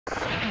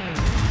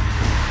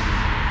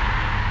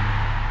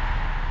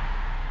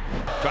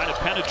Trying to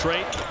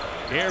penetrate.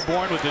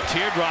 Airborne with the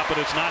teardrop, but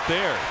it's not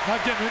there.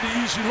 Not getting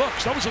any easy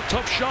looks. That was a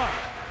tough shot.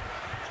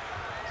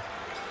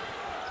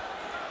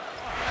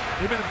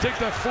 They made him take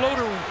that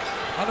floater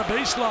on the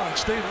baseline,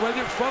 staying right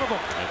in front of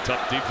him. A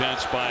tough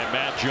defense by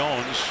Matt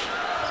Jones.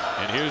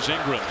 And here's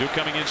Ingram. Duke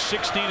coming in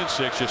 16-6,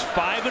 just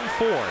 5-4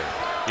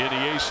 in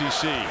the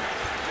ACC.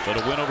 But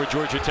a win over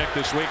Georgia Tech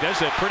this week.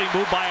 That's a pretty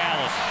move by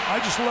Allen. I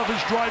just love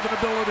his driving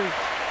ability.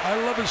 I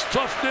love his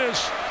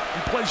toughness. He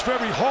plays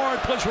very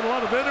hard, plays with a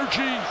lot of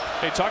energy.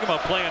 Hey, talking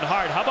about playing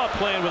hard, how about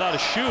playing without a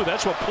shoe?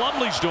 That's what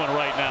Plumlee's doing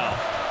right now.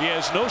 He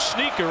has no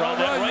sneaker on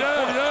that right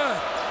foot. Yeah.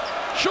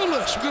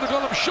 Shoeless. We're going to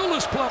call him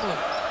Shoeless Plumlee.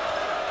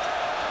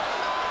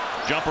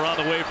 Jumper on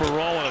the way for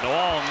Rowan.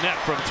 All net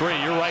from three.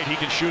 You're right, he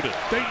can shoot it.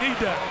 They need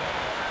that.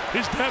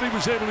 His daddy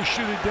was able to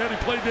shoot it. Daddy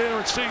played there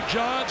at St.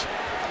 John's.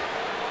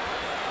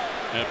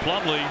 And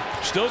Plumlee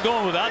still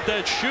going without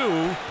that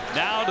shoe.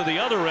 Now to the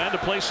other end to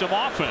play some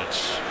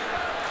offense.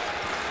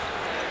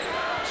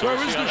 So where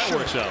is the shoe?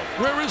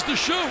 Where is the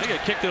shoe? I think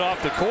it kicked it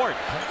off the court.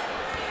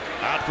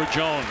 Out for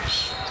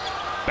Jones.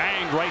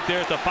 Banged right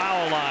there at the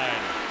foul line.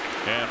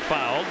 And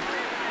fouled.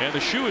 And the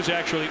shoe is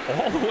actually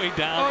all the way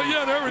down. Oh,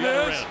 yeah, there it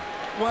is. End.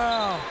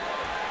 Wow.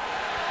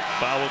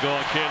 Foul will go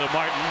on Caleb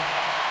Martin.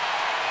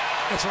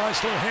 That's a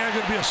nice little hand.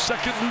 Going to be a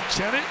second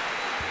lieutenant.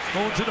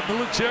 Going to the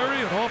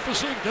military, an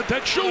officer. Get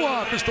that shoe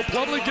on, Mr.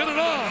 Plumlee. Get it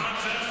on.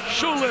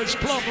 Shoeless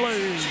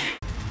Plumlee.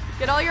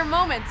 Get all your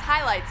moments,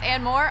 highlights,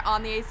 and more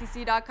on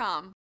theACC.com.